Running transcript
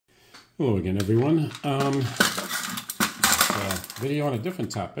Hello again, everyone. Video on a different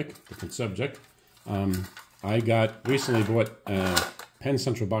topic, different subject. I recently bought a Penn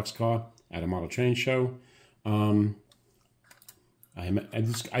Central boxcar at a model train show. I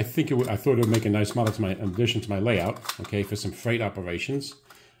thought it would make a nice model to addition to my layout, okay, for some freight operations.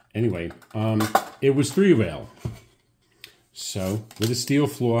 Anyway, it was 3-rail, so with a steel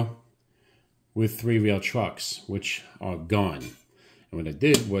floor with 3-rail trucks, which are gone. And what I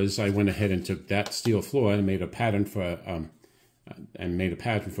did was I went ahead and took that steel floor and made a pattern for a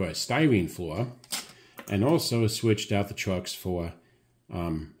styrene floor, and also switched out the trucks for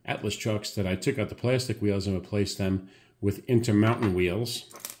Atlas trucks that I took out the plastic wheels and replaced them with intermountain wheels,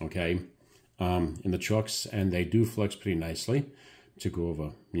 okay, in the trucks, and they do flex pretty nicely to go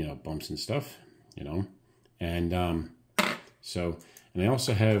over, bumps and stuff, and and I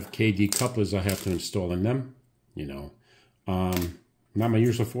also have KD couplers I have to install in them, not my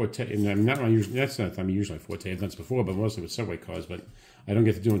usual forte, that's not my usual forte. I've done this before, but mostly with subway cars, but I don't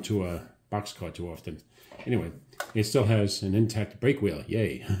get to do it to a boxcar too often. Anyway, it still has an intact brake wheel,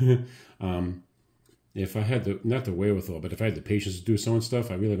 yay. If I had not the wherewithal, but if I had the patience to do some stuff,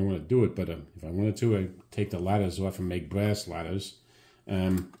 I really don't want to do it, but if I wanted to, I'd take the ladders off and make brass ladders.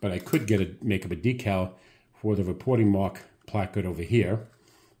 But I could make up a decal for the reporting mark placard over here,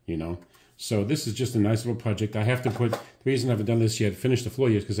 So this is just a nice little project. I have to put, the reason I haven't done this yet, finished the floor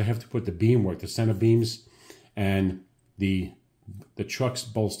yet, is because I have to put the beam work, the center beams, and the trucks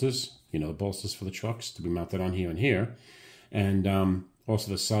bolsters, the bolsters for the trucks to be mounted on here and here, and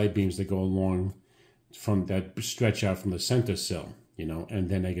also the side beams that go along that stretch out from the center sill, and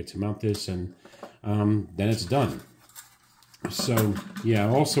then I get to mount this, and then it's done. So yeah, I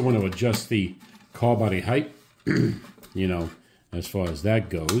also want to adjust the car body height, as far as that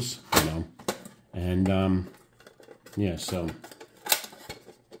goes, and yeah, so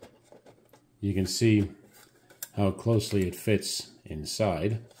you can see how closely it fits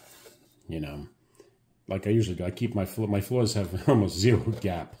inside, like I usually do. I keep my floors have almost zero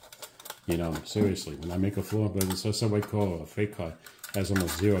gap, seriously. When I make a floor, but it's a subway car or a freight car, has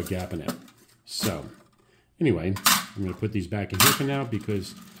almost zero gap in it. So anyway, I'm going to put these back in here for now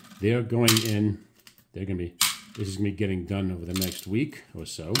because they're going in. This is going to be getting done over the next week or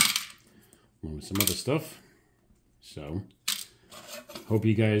so, along with some other stuff. So hope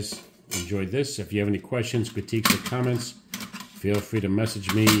you guys enjoyed this. If you have any questions, critiques, or comments, feel free to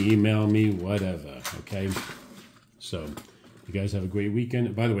message me, email me, whatever, okay? So you guys have a great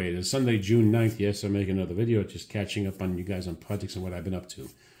weekend. By the way, it is Sunday, June 9th. Yes, I'm making another video, just catching up on you guys on projects and what I've been up to.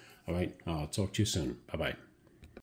 All right, I'll talk to you soon. Bye-bye.